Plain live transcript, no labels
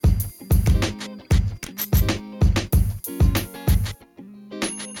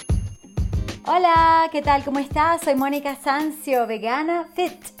Hola, ¿qué tal? ¿Cómo estás? Soy Mónica Sancio, vegana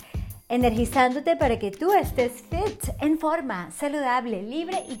fit, energizándote para que tú estés fit, en forma, saludable,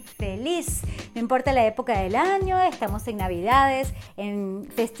 libre y feliz. No importa la época del año, estamos en Navidades, en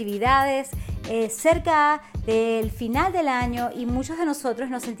festividades, cerca del final del año y muchos de nosotros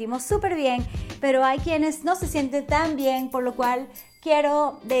nos sentimos súper bien, pero hay quienes no se sienten tan bien, por lo cual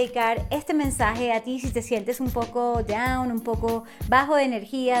quiero dedicar este mensaje a ti si te sientes un poco down, un poco bajo de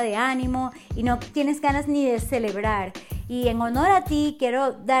energía, de ánimo y no tienes ganas ni de celebrar. Y en honor a ti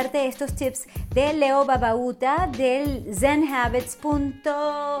quiero darte estos tips de Leo Babauta del zenhabits.net,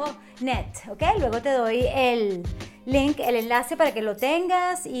 ¿ok? Luego te doy el link, el enlace para que lo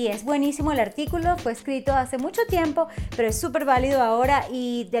tengas y es buenísimo el artículo, fue escrito hace mucho tiempo, pero es súper válido ahora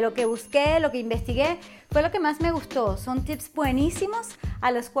y de lo que busqué, lo que investigué, fue lo que más me gustó. Son tips buenísimos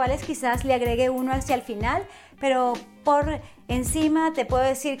a los cuales quizás le agregué uno hacia el final, pero por encima te puedo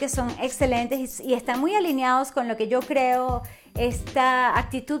decir que son excelentes y están muy alineados con lo que yo creo, esta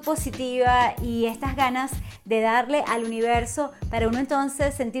actitud positiva y estas ganas de darle al universo para uno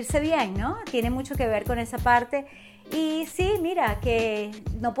entonces sentirse bien, ¿no? Tiene mucho que ver con esa parte. Y sí, mira, que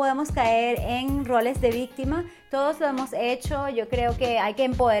no podemos caer en roles de víctima, todos lo hemos hecho, yo creo que hay que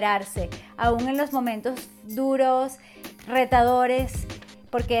empoderarse, aún en los momentos duros, retadores,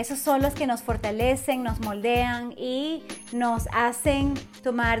 porque esos son los que nos fortalecen, nos moldean y nos hacen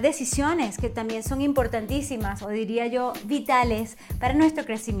tomar decisiones que también son importantísimas, o diría yo, vitales para nuestro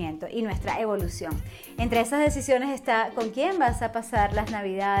crecimiento y nuestra evolución. Entre esas decisiones está con quién vas a pasar las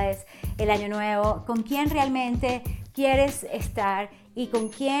Navidades, el Año Nuevo, con quién realmente quieres estar y con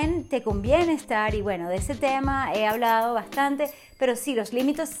quién te conviene estar. Y bueno, de ese tema he hablado bastante, pero sí, los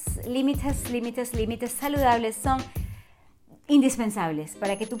límites saludables son indispensables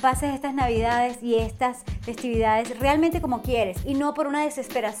para que tú pases estas Navidades y estas festividades realmente como quieres y no por una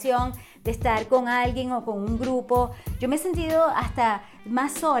desesperación de estar con alguien o con un grupo. Yo me he sentido hasta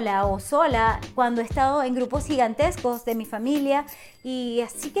más sola o sola cuando he estado en grupos gigantescos de mi familia, y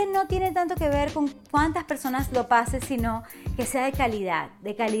así que no tiene tanto que ver con cuántas personas lo pases, sino que sea de calidad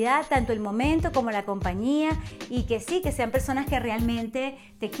tanto el momento como la compañía, y que sí, que sean personas que realmente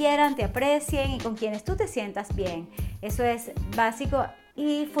te quieran, te aprecien y con quienes tú te sientas bien. Eso es básico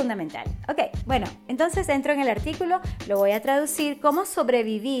y fundamental. Ok, bueno, entonces entro en el artículo, lo voy a traducir: cómo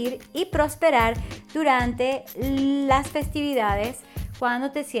sobrevivir y prosperar durante las festividades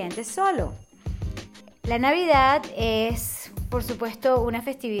cuando te sientes solo. La Navidad es, por supuesto, una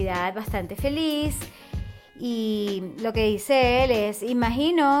festividad bastante feliz, y lo que dice él es: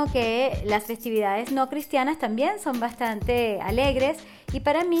 imagino que las festividades no cristianas también son bastante alegres, y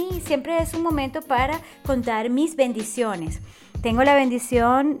para mí siempre es un momento para contar mis bendiciones. Tengo la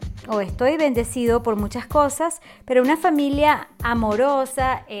bendición, o estoy bendecido por muchas cosas, pero una familia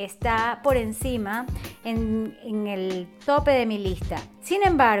amorosa está por encima, en el tope de mi lista. Sin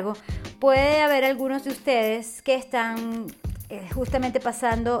embargo, puede haber algunos de ustedes que están justamente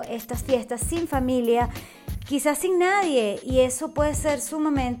pasando estas fiestas sin familia, quizás sin nadie, y eso puede ser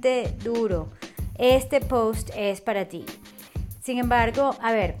sumamente duro. Este post es para ti. Sin embargo,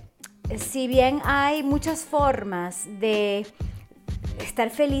 a ver, si bien hay muchas formas de estar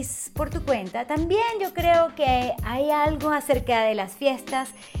feliz por tu cuenta, también yo creo que hay algo acerca de las fiestas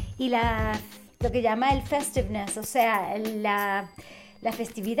y lo que llama el festiveness, o sea, la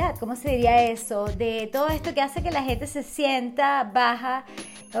festividad, ¿cómo se diría eso? De todo esto que hace que la gente se sienta baja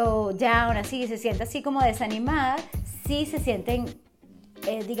o down, así, se sienta así como desanimada, si se sienten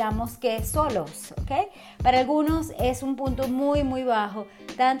digamos que solos, ¿ok? Para algunos es un punto muy muy bajo,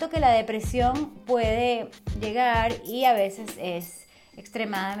 tanto que la depresión puede llegar y a veces es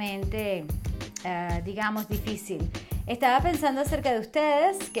extremadamente, digamos, difícil. Estaba pensando acerca de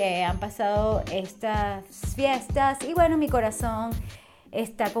ustedes que han pasado estas fiestas y bueno, mi corazón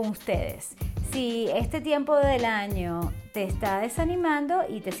está con ustedes. Si este tiempo del año te está desanimando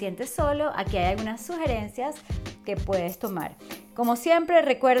y te sientes solo, aquí hay algunas sugerencias que puedes tomar. Como siempre,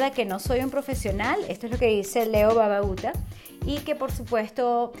 recuerda que no soy un profesional, esto es lo que dice Leo Babauta, y que por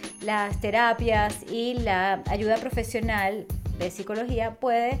supuesto las terapias y la ayuda profesional de psicología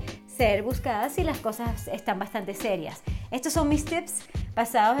puede ser buscada si las cosas están bastante serias. Estos son mis tips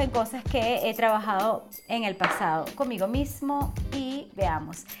basados en cosas que he trabajado en el pasado conmigo mismo, y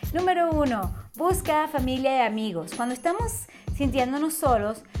veamos. Número 1, busca familia y amigos. Cuando estamos sintiéndonos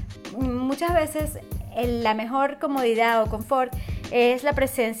solos, muchas veces la mejor comodidad o confort es la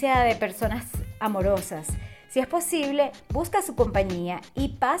presencia de personas amorosas. Si es posible, busca su compañía y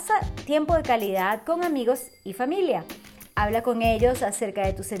pasa tiempo de calidad con amigos y familia. Habla con ellos acerca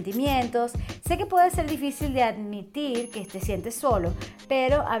de tus sentimientos. Sé que puede ser difícil de admitir que te sientes solo,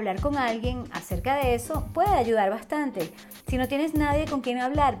 pero hablar con alguien acerca de eso puede ayudar bastante. Si no tienes nadie con quien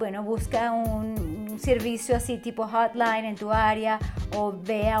hablar, bueno, busca un servicio así tipo hotline en tu área o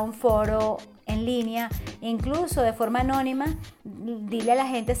ve a un foro en línea, incluso de forma anónima. Dile a la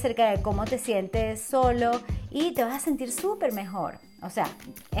gente acerca de cómo te sientes solo y te vas a sentir súper mejor. O sea,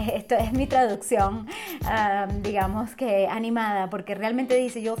 esto es mi traducción, digamos que animada, porque realmente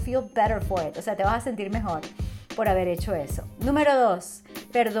dice you feel better for it. O sea, te vas a sentir mejor por haber hecho eso. Número 2,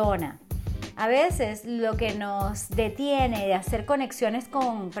 perdona. A veces lo que nos detiene de hacer conexiones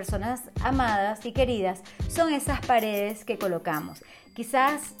con personas amadas y queridas son esas paredes que colocamos.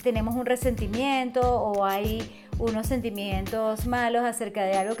 Quizás tenemos un resentimiento o hay unos sentimientos malos acerca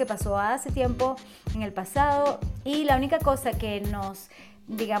de algo que pasó hace tiempo en el pasado y la única cosa que nos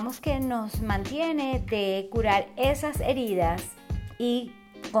mantiene de curar esas heridas y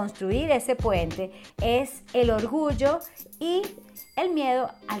construir ese puente es el orgullo y el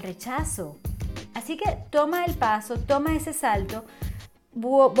miedo al rechazo. Así que toma el paso, toma ese salto,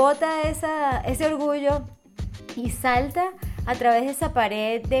 bota ese orgullo y salta a través de esa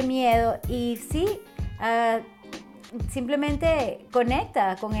pared de miedo y sí, simplemente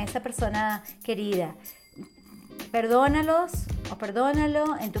conecta con esa persona querida. Perdónalos o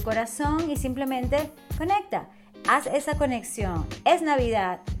perdónalo en tu corazón y simplemente conecta. Haz esa conexión. Es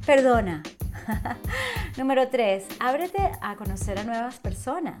Navidad. Perdona. Número 3, ábrete a conocer a nuevas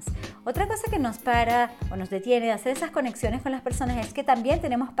personas. Otra cosa que nos para o nos detiene de hacer esas conexiones con las personas es que también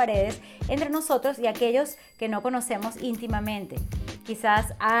tenemos paredes entre nosotros y aquellos que no conocemos íntimamente.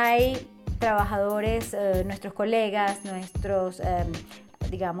 Quizás hay trabajadores, nuestros colegas, nuestros,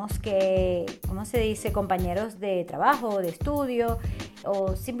 digamos que, ¿cómo se dice? Compañeros de trabajo, de estudio,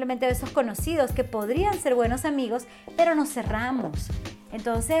 o simplemente esos conocidos que podrían ser buenos amigos, pero nos cerramos.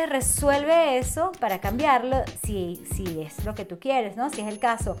 Entonces resuelve eso para cambiarlo si es lo que tú quieres, ¿no? Si es el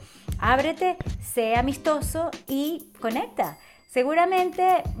caso, ábrete, sé amistoso y conecta.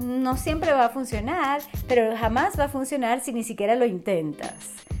 Seguramente no siempre va a funcionar, pero jamás va a funcionar si ni siquiera lo intentas.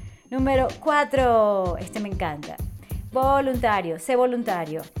 Número 4, me encanta. Voluntario, sé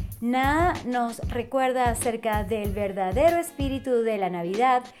voluntario. Nada nos recuerda acerca del verdadero espíritu de la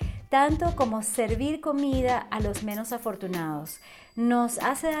Navidad, tanto como servir comida a los menos afortunados. Nos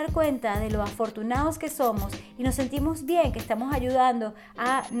hace dar cuenta de lo afortunados que somos y nos sentimos bien que estamos ayudando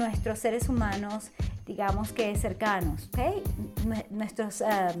a nuestros seres humanos, digamos que cercanos, ¿okay? Nuestros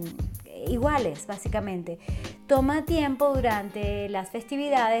iguales, básicamente. Toma tiempo durante las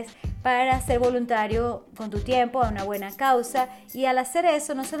festividades para ser voluntario con tu tiempo a una buena causa y al hacer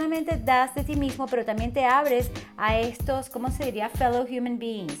eso no solamente das de ti mismo, pero también te abres a estos, ¿cómo se diría? Fellow human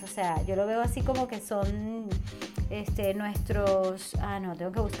beings. O sea, yo lo veo así como que son nuestros,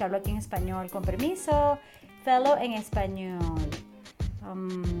 tengo que buscarlo aquí en español, con permiso, fellow en español,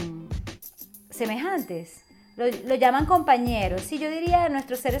 semejantes. Lo llaman compañeros. Sí, yo diría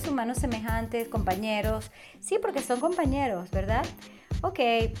nuestros seres humanos semejantes, compañeros. Sí, porque son compañeros, ¿verdad? Ok,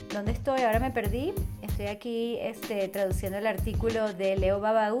 ¿dónde estoy? Ahora me perdí. Estoy aquí traduciendo el artículo de Leo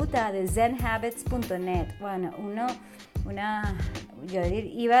Babauta de zenhabits.net. Bueno, yo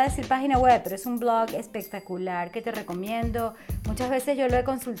iba a decir página web, pero es un blog espectacular que te recomiendo. Muchas veces yo lo he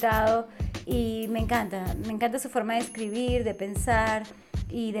consultado y me encanta su forma de escribir, de pensar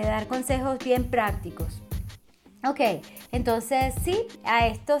y de dar consejos bien prácticos. Ok, entonces sí, a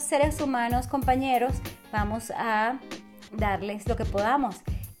estos seres humanos compañeros vamos a darles lo que podamos.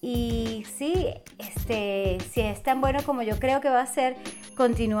 Y sí, si es tan bueno como yo creo que va a ser,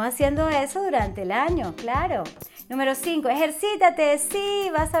 continúa haciendo eso durante el año, claro. Número 5, ejercítate.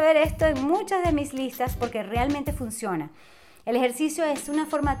 Sí, vas a ver esto en muchas de mis listas porque realmente funciona. El ejercicio es una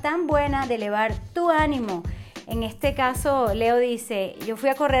forma tan buena de elevar tu ánimo. En este caso, Leo dice, yo fui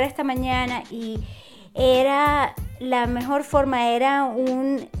a correr esta mañana y era la mejor forma, era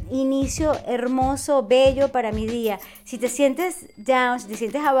un inicio hermoso, bello para mi día. Si te sientes down, si te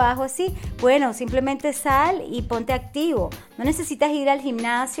sientes abajo así, bueno, simplemente sal y ponte activo. No necesitas ir al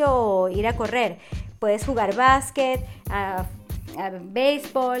gimnasio o ir a correr. Puedes jugar básquet,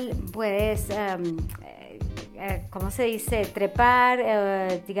 béisbol, puedes, ¿cómo se dice? Trepar,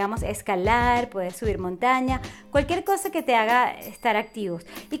 escalar, puedes subir montaña, cualquier cosa que te haga estar activos.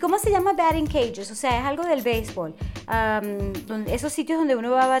 ¿Y cómo se llama batting cages? O sea, es algo del béisbol, esos sitios donde uno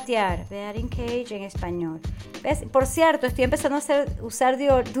va a batear, batting cage en español. ¿Ves? Por cierto, estoy empezando a usar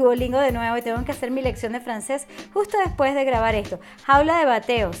Duolingo de nuevo y tengo que hacer mi lección de francés justo después de grabar esto. Jaula de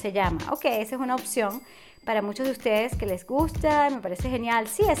bateo se llama. Ok, esa es una opción para muchos de ustedes que les gusta, me parece genial.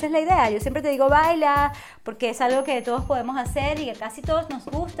 Sí, esa es la idea. Yo siempre te digo baila, porque es algo que todos podemos hacer y que casi todos nos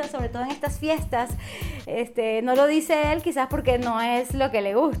gusta, sobre todo en estas fiestas. No lo dice él quizás porque no es lo que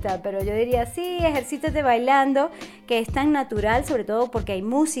le gusta, pero yo diría sí, ejercítate bailando, que es tan natural, sobre todo porque hay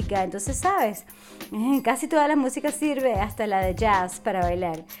música. Entonces, ¿sabes? Casi toda la música sirve, hasta la de jazz, para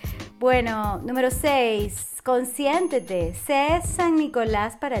bailar. Bueno, número 6, consiéntete, sé San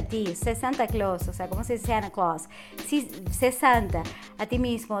Nicolás para ti, sé Santa Claus, o sea, ¿cómo se dice Santa Claus? Sí, sé Santa a ti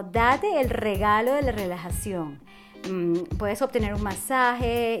mismo, date el regalo de la relajación. Puedes obtener un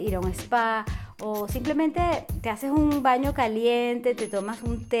masaje, ir a un spa o simplemente te haces un baño caliente, te tomas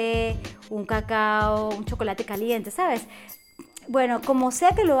un té, un cacao, un chocolate caliente, ¿sabes? Bueno, como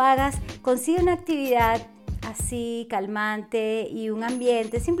sea que lo hagas, consigue una actividad así calmante y un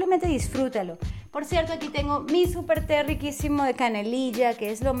ambiente, simplemente disfrútalo. Por cierto, aquí tengo mi super té riquísimo de canelilla,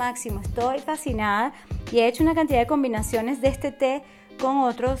 que es lo máximo, estoy fascinada y he hecho una cantidad de combinaciones de este té con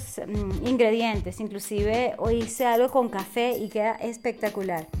otros ingredientes, inclusive hoy hice algo con café y queda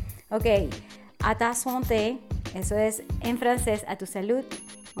espectacular. Ok, à ta santé, eso es en francés, a tu salud.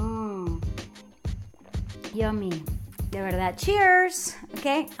 Yummy, de verdad, cheers,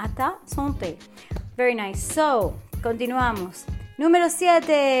 ok, à ta santé. Very nice. So, continuamos. Número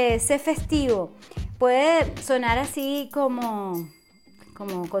 7, sé festivo. Puede sonar así como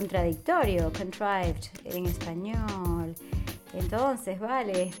contradictorio, contrived en español. Entonces,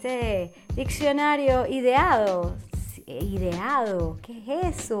 vale, este diccionario ideado, ¿qué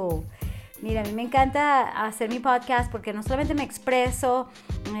es eso? Mira, a mí me encanta hacer mi podcast porque no solamente me expreso,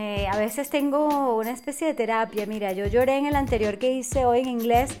 a veces tengo una especie de terapia. Mira, yo lloré en el anterior que hice hoy en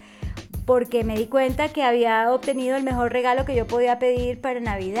inglés porque me di cuenta que había obtenido el mejor regalo que yo podía pedir para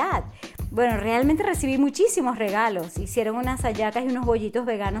Navidad. Bueno, realmente recibí muchísimos regalos. Hicieron unas hallacas y unos bollitos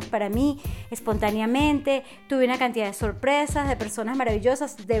veganos para mí espontáneamente. Tuve una cantidad de sorpresas de personas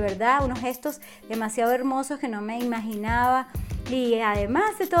maravillosas, de verdad, unos gestos demasiado hermosos que no me imaginaba. Y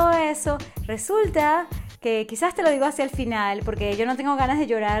además de todo eso, resulta que quizás te lo digo hacia el final, porque yo no tengo ganas de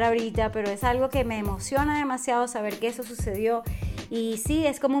llorar ahorita, pero es algo que me emociona demasiado saber que eso sucedió. Y sí,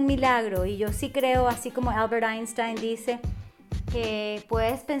 es como un milagro. Y yo sí creo, así como Albert Einstein dice, que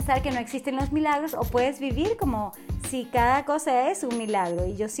puedes pensar que no existen los milagros o puedes vivir como si cada cosa es un milagro.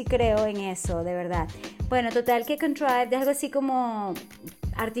 Y yo sí creo en eso, de verdad. Bueno, total, que contrived es algo así como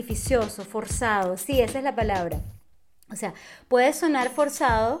artificioso, forzado. Sí, esa es la palabra. O sea, puede sonar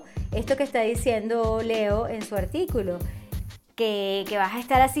forzado esto que está diciendo Leo en su artículo, que vas a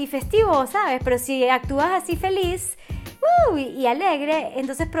estar así festivo, ¿sabes? Pero si actúas así feliz y alegre,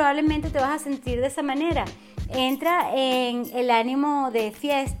 entonces probablemente te vas a sentir de esa manera. Entra en el ánimo de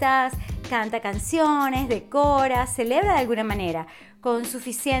fiestas, canta canciones, decora, celebra de alguna manera, con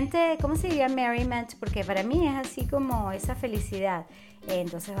suficiente, ¿cómo se diría? Merriment, porque para mí es así como esa felicidad.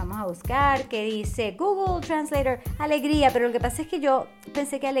 Entonces vamos a buscar qué dice Google Translator, alegría, pero lo que pasa es que yo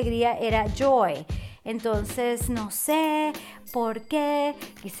pensé que alegría era joy. Entonces no sé por qué,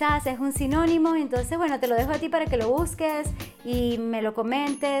 quizás es un sinónimo. Entonces bueno, te lo dejo a ti para que lo busques y me lo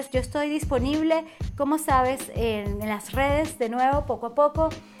comentes. Yo estoy disponible, como sabes, en las redes de nuevo, poco a poco.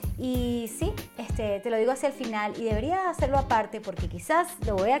 Y sí, te lo digo hacia el final y debería hacerlo aparte porque quizás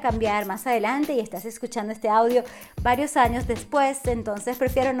lo voy a cambiar más adelante y estás escuchando este audio varios años después, entonces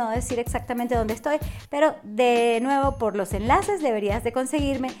prefiero no decir exactamente dónde estoy, pero de nuevo por los enlaces deberías de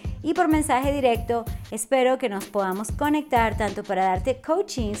conseguirme y por mensaje directo espero que nos podamos conectar tanto para darte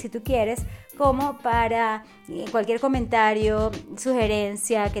coaching si tú quieres como para cualquier comentario,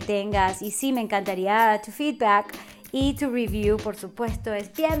 sugerencia que tengas y sí me encantaría tu feedback. Y tu review, por supuesto,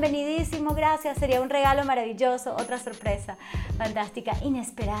 es bienvenidísimo, gracias, sería un regalo maravilloso, otra sorpresa fantástica,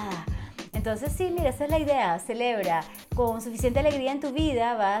 inesperada. Entonces sí, mira, esa es la idea, celebra. Con suficiente alegría en tu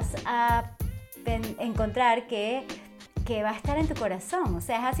vida vas a encontrar que va a estar en tu corazón. O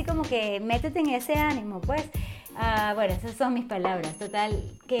sea, es así como que métete en ese ánimo, pues. Bueno, esas son mis palabras, total,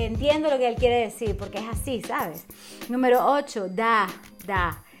 que entiendo lo que él quiere decir, porque es así, ¿sabes? Número 8, da.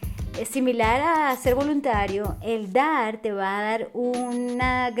 Es similar a ser voluntario, el dar te va a dar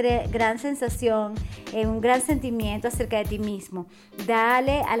una gran sensación, un gran sentimiento acerca de ti mismo.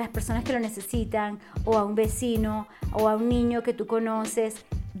 Dale a las personas que lo necesitan, o a un vecino, o a un niño que tú conoces.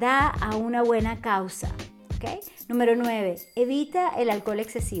 Da a una buena causa. ¿Okay? Número 9, evita el alcohol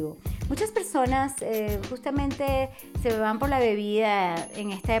excesivo. Muchas personas justamente se van por la bebida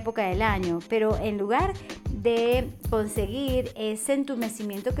en esta época del año, pero en lugar de conseguir ese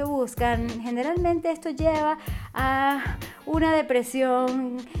entumecimiento que buscan, generalmente esto lleva a una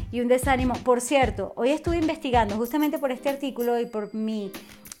depresión y un desánimo. Por cierto, hoy estuve investigando justamente por este artículo y por mi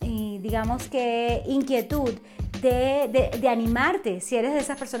digamos que inquietud de animarte si eres de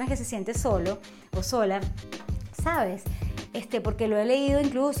esas personas que se siente solo o sola, ¿sabes? Porque lo he leído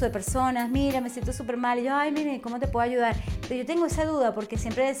incluso de personas, mira, me siento súper mal, y yo, ay, mire, ¿cómo te puedo ayudar? Pero yo tengo esa duda porque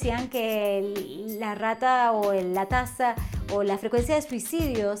siempre decían que la rata o la tasa o la frecuencia de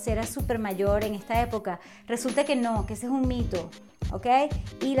suicidios era súper mayor en esta época. Resulta que no, que ese es un mito, ¿ok?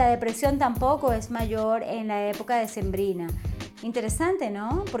 Y la depresión tampoco es mayor en la época decembrina. Interesante,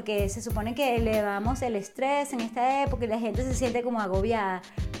 ¿no? Porque se supone que elevamos el estrés en esta época y la gente se siente como agobiada,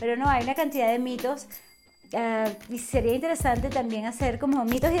 pero no, hay una cantidad de mitos. Y sería interesante también hacer como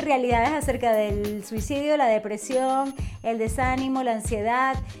mitos y realidades acerca del suicidio, la depresión, el desánimo, la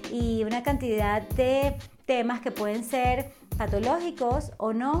ansiedad y una cantidad de temas que pueden ser patológicos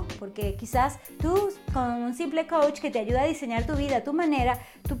o no, porque quizás tú con un simple coach que te ayuda a diseñar tu vida a tu manera,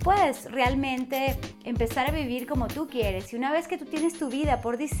 tú puedes realmente empezar a vivir como tú quieres. Y una vez que tú tienes tu vida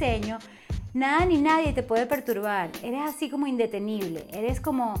por diseño, nada ni nadie te puede perturbar. Eres así como indetenible, eres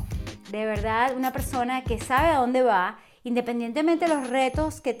como de verdad una persona que sabe a dónde va, independientemente de los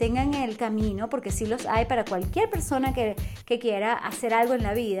retos que tengan en el camino, porque sí los hay para cualquier persona que quiera hacer algo en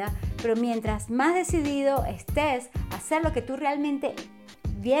la vida, pero mientras más decidido estés a hacer lo que tú realmente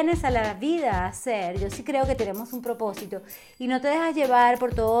vienes a la vida a hacer, yo sí creo que tenemos un propósito y no te dejas llevar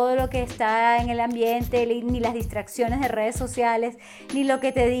por todo lo que está en el ambiente, ni las distracciones de redes sociales, ni lo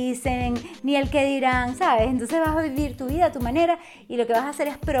que te dicen, ni el que dirán, ¿sabes? Entonces vas a vivir tu vida a tu manera y lo que vas a hacer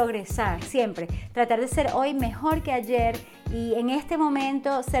es progresar siempre, tratar de ser hoy mejor que ayer y en este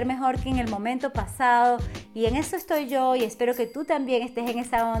momento ser mejor que en el momento pasado, y en eso estoy yo y espero que tú también estés en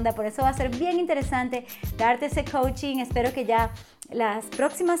esa onda. Por eso va a ser bien interesante darte ese coaching. Espero que ya las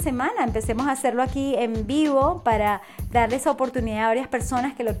próximas semanas empecemos a hacerlo aquí en vivo para darle esa oportunidad a varias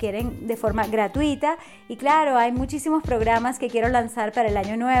personas que lo quieren de forma gratuita. Y claro, hay muchísimos programas que quiero lanzar para el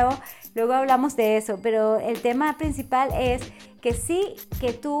año nuevo, luego hablamos de eso, pero el tema principal es que sí,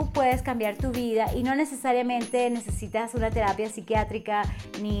 que tú puedes cambiar tu vida y no necesariamente necesitas una terapia psiquiátrica,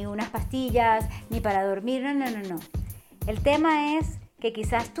 ni unas pastillas, ni para dormir, no. El tema es que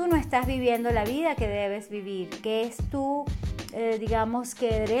quizás tú no estás viviendo la vida que debes vivir, que es tu, digamos que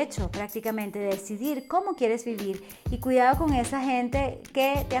derecho prácticamente de decidir cómo quieres vivir, y cuidado con esa gente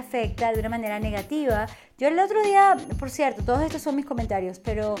que te afecta de una manera negativa. Yo el otro día, por cierto, todos estos son mis comentarios,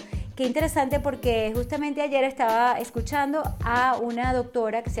 pero qué interesante porque justamente ayer estaba escuchando a una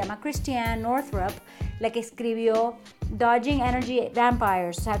doctora que se llama Christiane Northrup, la que escribió Dodging Energy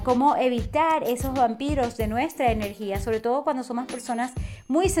Vampires, o sea, cómo evitar esos vampiros de nuestra energía, sobre todo cuando somos personas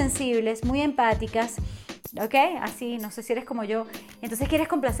muy sensibles, muy empáticas, ¿ok? Así, no sé si eres como yo, entonces quieres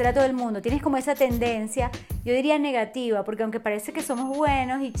complacer a todo el mundo, tienes como esa tendencia, yo diría negativa, porque aunque parece que somos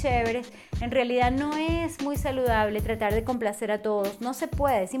buenos y chéveres, en realidad no es muy saludable tratar de complacer a todos, no se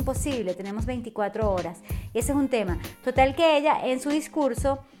puede, es imposible, tenemos 24 horas, y ese es un tema. Total que ella en su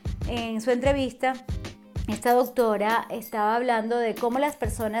discurso, en su entrevista, esta doctora estaba hablando de cómo las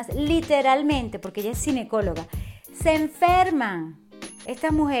personas literalmente, porque ella es ginecóloga, se enferman.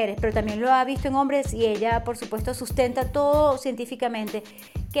 Estas mujeres, pero también lo ha visto en hombres y ella por supuesto sustenta todo científicamente,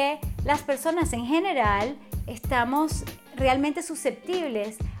 que las personas en general estamos realmente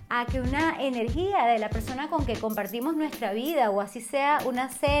susceptibles a que una energía de la persona con que compartimos nuestra vida, o así sea una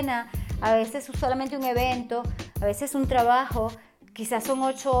cena, a veces solamente un evento, a veces un trabajo, quizás son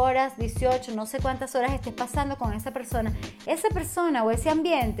 8 horas, 18, no sé cuántas horas estés pasando con esa persona o ese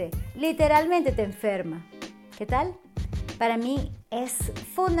ambiente literalmente te enferma. ¿Qué tal? Para mí es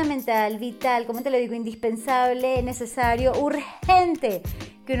fundamental, vital, como te lo digo, indispensable, necesario, urgente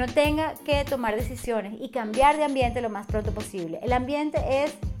que uno tenga que tomar decisiones y cambiar de ambiente lo más pronto posible. El ambiente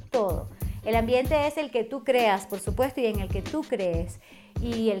es todo. El ambiente es el que tú creas, por supuesto, y en el que tú crees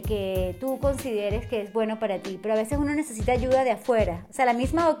y el que tú consideres que es bueno para ti. Pero a veces uno necesita ayuda de afuera. O sea, la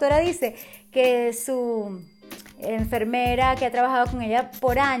misma doctora dice que su enfermera que ha trabajado con ella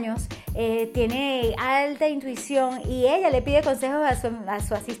por años tiene alta intuición y ella le pide consejos a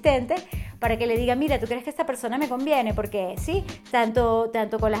su asistente para que le diga, mira, ¿tú crees que esta persona me conviene? Porque sí, tanto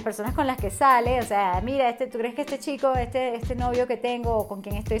con las personas con las que sale, o sea, mira, ¿tú crees que este chico, este novio que tengo o con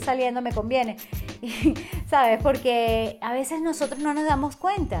quien estoy saliendo me conviene? Y, ¿sabes? Porque a veces nosotros no nos damos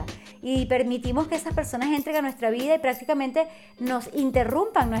cuenta y permitimos que esas personas entren a nuestra vida y prácticamente nos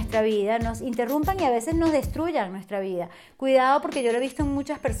interrumpan nuestra vida, nos interrumpan y a veces nos destruyan nuestra vida. Cuidado, porque yo lo he visto en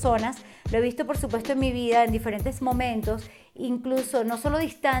muchas personas, lo he visto por supuesto en mi vida en diferentes momentos incluso no solo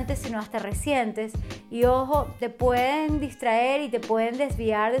distantes, sino hasta recientes. Y ojo, te pueden distraer y te pueden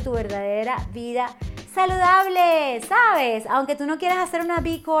desviar de tu verdadera vida saludable, ¿sabes? Aunque tú no quieras hacer una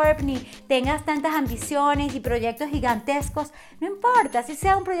B Corp ni tengas tantas ambiciones y proyectos gigantescos, no importa, así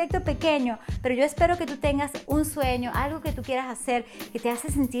sea un proyecto pequeño, pero yo espero que tú tengas un sueño, algo que tú quieras hacer, que te hace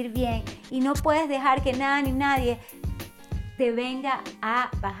sentir bien, y no puedes dejar que nada ni nadie te venga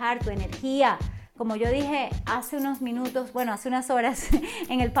a bajar tu energía. Como yo dije hace unos minutos, bueno, hace unas horas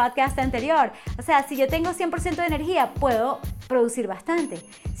en el podcast anterior. O sea, si yo tengo 100% de energía, puedo producir bastante.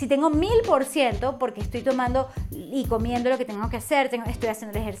 Si tengo 1000%, porque estoy tomando y comiendo lo que tengo que hacer, estoy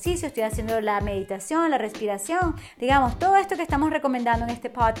haciendo el ejercicio, estoy haciendo la meditación, la respiración, digamos, todo esto que estamos recomendando en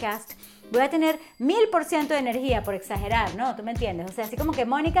este podcast, voy a tener 1000% de energía, por exagerar, ¿no? ¿Tú me entiendes? O sea, así como que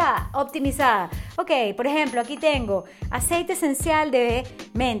Mónica optimizada. Ok, por ejemplo, aquí tengo aceite esencial de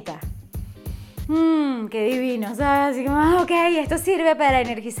menta. Qué divino, ¿sabes? Así como, ok, esto sirve para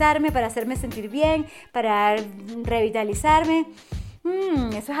energizarme, para hacerme sentir bien, para revitalizarme.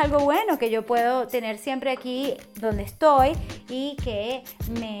 Eso es algo bueno que yo puedo tener siempre aquí donde estoy y que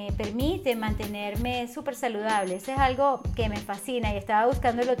me permite mantenerme súper saludable. Eso es algo que me fascina y estaba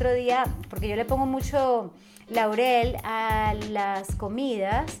buscando el otro día, porque yo le pongo mucho laurel a las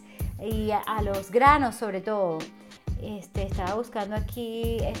comidas y a los granos sobre todo. Estaba buscando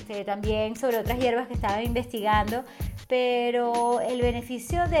aquí también sobre otras hierbas que estaba investigando, pero el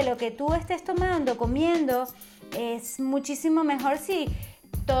beneficio de lo que tú estés tomando, comiendo, es muchísimo mejor si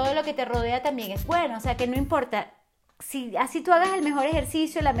todo lo que te rodea también es bueno. O sea, que no importa si así tú hagas el mejor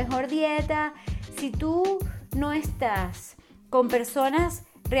ejercicio, la mejor dieta, si tú no estás con personas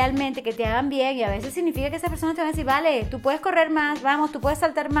realmente que te hagan bien, y a veces significa que esas personas te van a decir, vale, tú puedes correr más, vamos, tú puedes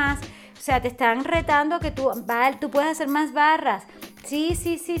saltar más. O sea, te están retando a que tú puedes hacer más barras. Sí,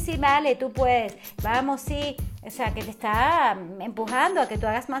 vale, tú puedes. Vamos, sí. O sea, que te está empujando a que tú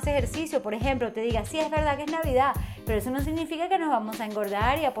hagas más ejercicio. Por ejemplo, te diga, sí, es verdad que es Navidad, pero eso no significa que nos vamos a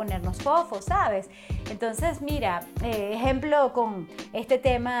engordar y a ponernos fofos, ¿sabes? Entonces, mira, ejemplo con este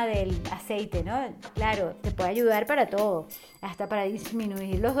tema del aceite, ¿no? Claro, te puede ayudar para todo, hasta para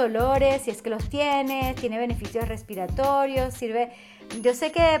disminuir los dolores, si es que los tienes, tiene beneficios respiratorios, sirve, yo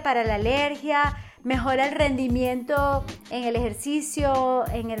sé que para la alergia, mejora el rendimiento en el ejercicio,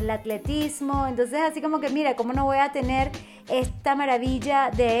 en el atletismo. Entonces, así como que mira, ¿cómo no voy a tener esta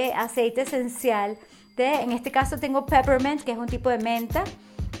maravilla de aceite esencial? En este caso tengo peppermint, que es un tipo de menta.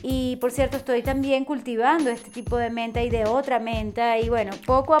 Y por cierto, estoy también cultivando este tipo de menta y de otra menta. Y bueno,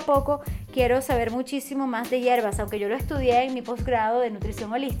 poco a poco quiero saber muchísimo más de hierbas. Aunque yo lo estudié en mi posgrado de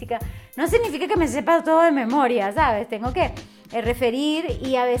nutrición holística, no significa que me sepa todo de memoria, ¿sabes? Tengo que referir,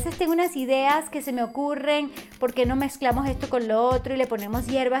 y a veces tengo unas ideas que se me ocurren, ¿por qué no mezclamos esto con lo otro y le ponemos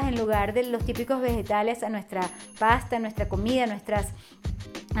hierbas en lugar de los típicos vegetales a nuestra pasta, a nuestra comida, a nuestras,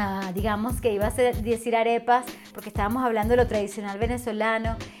 digamos que iba a decir arepas, porque estábamos hablando de lo tradicional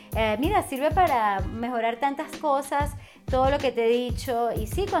venezolano. Mira, sirve para mejorar tantas cosas, todo lo que te he dicho. Y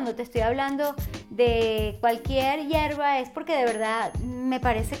sí, cuando te estoy hablando de cualquier hierba es porque de verdad me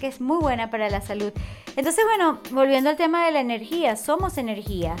parece que es muy buena para la salud. Entonces, bueno, volviendo al tema de la energía, somos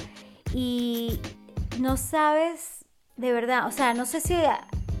energía y no sabes de verdad, o sea, no sé si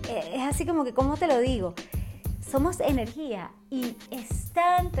es así como que, ¿cómo te lo digo? Somos energía y es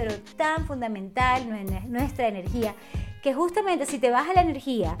tan, pero tan fundamental nuestra energía, que justamente si te baja la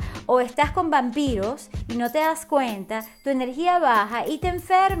energía o estás con vampiros y no te das cuenta, tu energía baja y te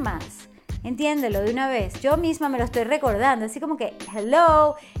enfermas. Entiéndelo de una vez. Yo misma me lo estoy recordando, así como que,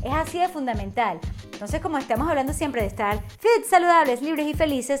 hello, es así de fundamental. Entonces, como estamos hablando siempre de estar fit, saludables, libres y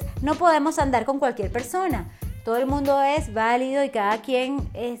felices, no podemos andar con cualquier persona. Todo el mundo es válido y cada quien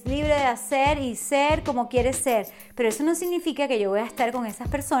es libre de hacer y ser como quiere ser. Pero eso no significa que yo voy a estar con esas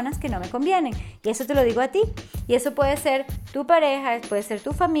personas que no me convienen. Y eso te lo digo a ti. Y eso puede ser tu pareja, puede ser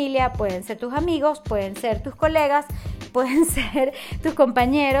tu familia, pueden ser tus amigos, pueden ser tus colegas, pueden ser tus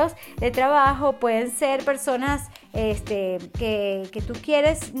compañeros de trabajo, pueden ser personas que tú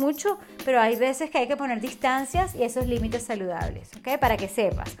quieres mucho, pero hay veces que hay que poner distancias y esos límites saludables, ¿ok? Para que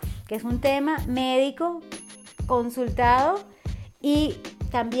sepas que es un tema médico, consultado y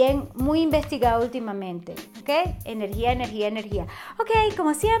también muy investigado últimamente, ¿ok? Energía. Ok,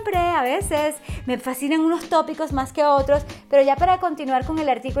 como siempre, a veces me fascinan unos tópicos más que otros, pero ya para continuar con el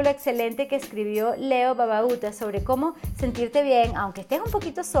artículo excelente que escribió Leo Babauta sobre cómo sentirte bien, aunque estés un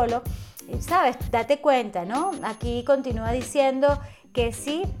poquito solo, ¿sabes? Date cuenta, ¿no? Aquí continúa diciendo que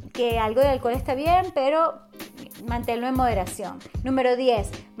sí, que algo de alcohol está bien, pero manténlo en moderación. Número 10,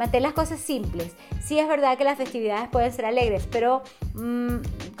 mantén las cosas simples. Sí, es verdad que las festividades pueden ser alegres, pero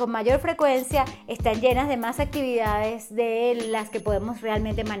con mayor frecuencia están llenas de más actividades de las que podemos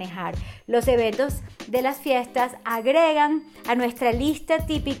realmente manejar. Los eventos de las fiestas agregan a nuestra lista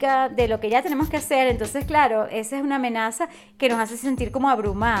típica de lo que ya tenemos que hacer. Entonces, claro, esa es una amenaza que nos hace sentir como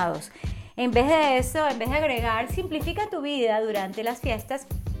abrumados. En vez de eso, en vez de agregar, simplifica tu vida durante las fiestas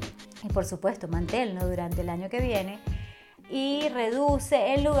y, por supuesto, manténlo durante el año que viene. Y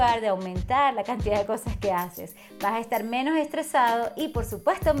reduce en lugar de aumentar la cantidad de cosas que haces. Vas a estar menos estresado y, por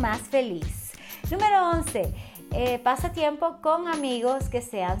supuesto, más feliz. Número 11. Pasa tiempo con amigos que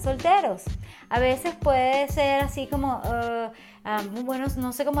sean solteros. A veces puede ser así como, bueno,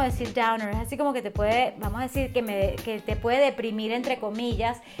 no sé cómo decir downer, es así como que te puede, vamos a decir que te puede deprimir, entre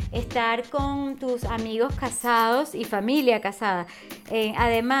comillas, estar con tus amigos casados y familia casada.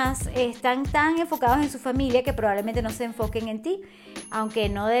 Además, están tan enfocados en su familia que probablemente no se enfoquen en ti, aunque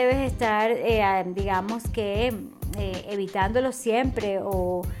no debes estar, digamos que, evitándolo siempre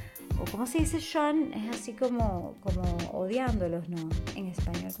o ¿cómo se dice, Sean? Es así como odiándolos, ¿no? En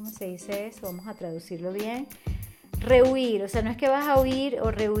español, ¿cómo se dice eso? Vamos a traducirlo bien. Rehuir, o sea, no es que vas a huir o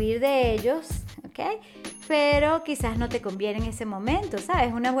rehuir de ellos, ¿ok? Pero quizás no te conviene en ese momento, ¿sabes?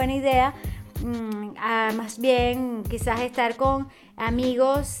 Es una buena idea, más bien quizás estar con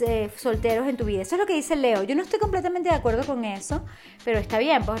amigos solteros en tu vida. Eso es lo que dice Leo. Yo no estoy completamente de acuerdo con eso, pero está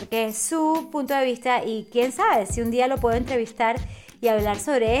bien, porque es su punto de vista y quién sabe si un día lo puedo entrevistar y hablar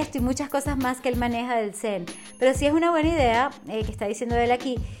sobre esto y muchas cosas más que él maneja del Zen. Pero sí es una buena idea que está diciendo él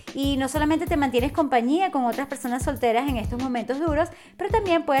aquí. Y no solamente te mantienes compañía con otras personas solteras en estos momentos duros, pero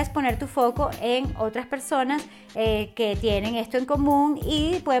también puedes poner tu foco en otras personas que tienen esto en común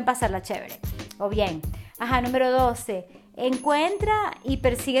y pueden pasarla chévere. O bien, número 12. Encuentra y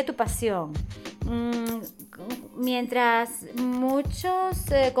persigue tu pasión. Mientras muchos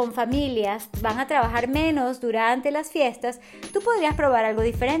con familias van a trabajar menos durante las fiestas, tú podrías probar algo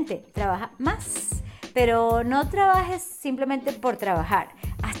diferente. Trabaja más, pero no trabajes simplemente por trabajar.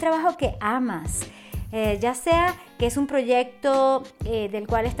 Haz trabajo que amas. Ya sea que es un proyecto del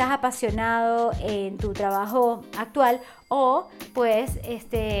cual estás apasionado en tu trabajo actual o pues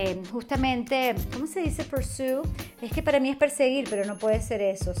justamente, ¿cómo se dice pursue? Es que para mí es perseguir, pero no puede ser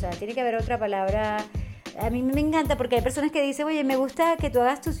eso, o sea, tiene que haber otra palabra. A mí me encanta porque hay personas que dicen, oye, me gusta que tú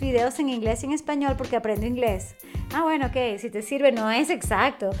hagas tus videos en inglés y en español porque aprendo inglés. Bueno, ok, si te sirve, no es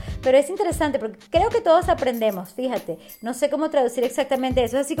exacto, pero es interesante porque creo que todos aprendemos, fíjate. No sé cómo traducir exactamente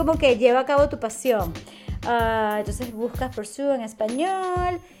eso, es así como que lleva a cabo tu pasión. Entonces buscas pursue en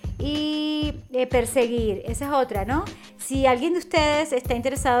español y perseguir, esa es otra, ¿no? Si alguien de ustedes está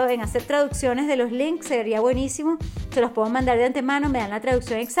interesado en hacer traducciones de los links, sería buenísimo, se los puedo mandar de antemano, me dan la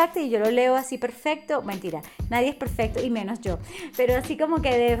traducción exacta y yo lo leo así perfecto. Mentira, nadie es perfecto y menos yo, pero así como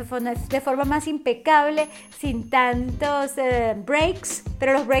que de forma más impecable, sin tantos breaks,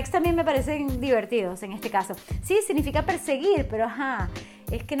 pero los breaks también me parecen divertidos en este caso. Sí, significa perseguir, pero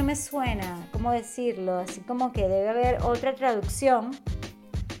es que no me suena, ¿cómo decirlo? Así como que debe haber otra traducción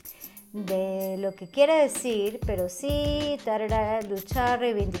de lo que quiere decir, pero sí, luchar,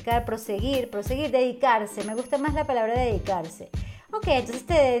 reivindicar, proseguir, dedicarse. Me gusta más la palabra dedicarse. Ok, entonces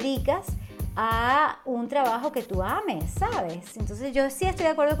te dedicas a un trabajo que tú ames, ¿sabes? Entonces yo sí estoy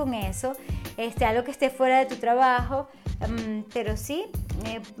de acuerdo con eso, algo que esté fuera de tu trabajo, pero sí,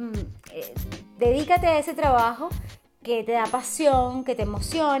 dedícate a ese trabajo que te da pasión, que te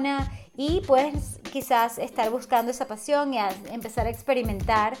emociona y puedes quizás estar buscando esa pasión y empezar a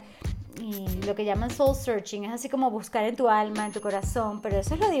experimentar. Y lo que llaman soul searching es así como buscar en tu alma, en tu corazón, pero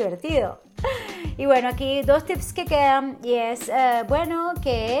eso es lo divertido. Y bueno, aquí 2 tips que quedan y es,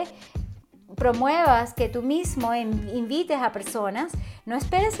 que promuevas, que tú mismo invites a personas, no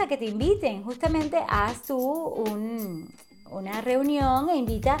esperes a que te inviten, justamente haz tú una reunión e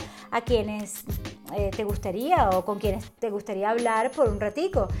invita a quienes te gustaría o con quienes te gustaría hablar por un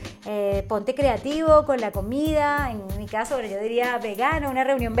ratico. Ponte creativo con la comida, en mi caso yo diría vegano, una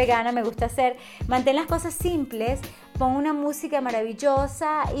reunión vegana me gusta hacer. Mantén las cosas simples, pon una música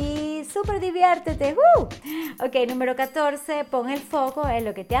maravillosa y súper diviértete. Ok, número 14, pon el foco en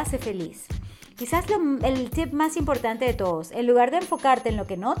lo que te hace feliz. Quizás el tip más importante de todos, en lugar de enfocarte en lo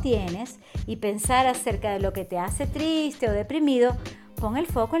que no tienes y pensar acerca de lo que te hace triste o deprimido, pon el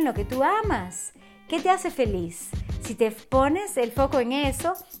foco en lo que tú amas. ¿Qué te hace feliz? Si te pones el foco en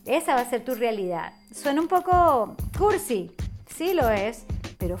eso, esa va a ser tu realidad. Suena un poco cursi, sí lo es,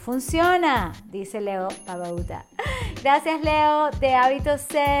 pero funciona, dice Leo Babauta. Gracias, Leo, de Hábitos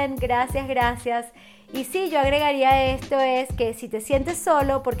Zen. Gracias. Y sí, yo agregaría esto, es que si te sientes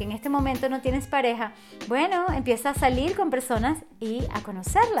solo porque en este momento no tienes pareja, bueno, empieza a salir con personas y a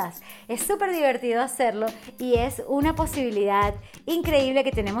conocerlas. Es súper divertido hacerlo y es una posibilidad increíble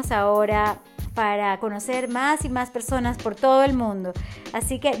que tenemos ahora para conocer más y más personas por todo el mundo.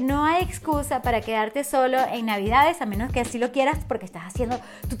 Así que no hay excusa para quedarte solo en Navidades, a menos que así lo quieras porque estás haciendo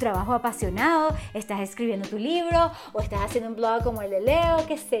tu trabajo apasionado, estás escribiendo tu libro o estás haciendo un blog como el de Leo,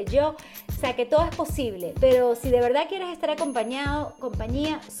 qué sé yo. O sea que todo es posible, pero si de verdad quieres estar acompañado,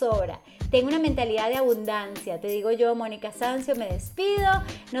 compañía sobra. Ten una mentalidad de abundancia. Te digo yo, Mónica Sancio, me despido,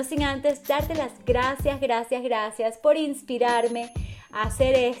 no sin antes darte las gracias por inspirarme a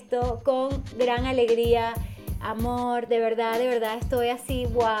hacer esto con gran alegría, amor, de verdad estoy así,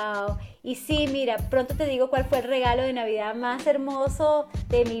 wow. Y sí, mira, pronto te digo cuál fue el regalo de Navidad más hermoso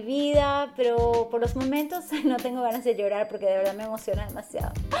de mi vida, pero por los momentos no tengo ganas de llorar porque de verdad me emociona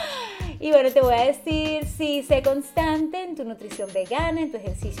demasiado. Y bueno, te voy a decir, sí, sé constante en tu nutrición vegana, en tu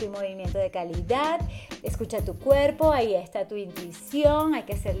ejercicio y movimiento de calidad. Escucha tu cuerpo, ahí está tu intuición, hay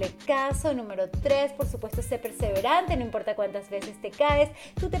que hacerle caso. Número 3, por supuesto, sé perseverante, no importa cuántas veces te caes,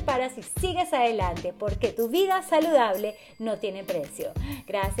 tú te paras y sigues adelante, porque tu vida saludable no tiene precio.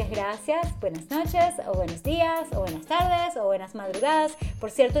 Gracias. Buenas noches, o buenos días, o buenas tardes, o buenas madrugadas. Por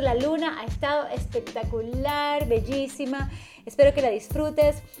cierto, la luna ha estado espectacular, bellísima. Espero que la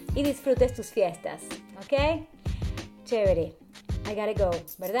disfrutes y disfrutes tus fiestas, ¿ok? Chévere. I gotta go,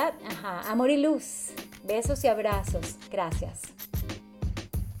 ¿verdad? Ajá. Amor y luz. Besos y abrazos. Gracias.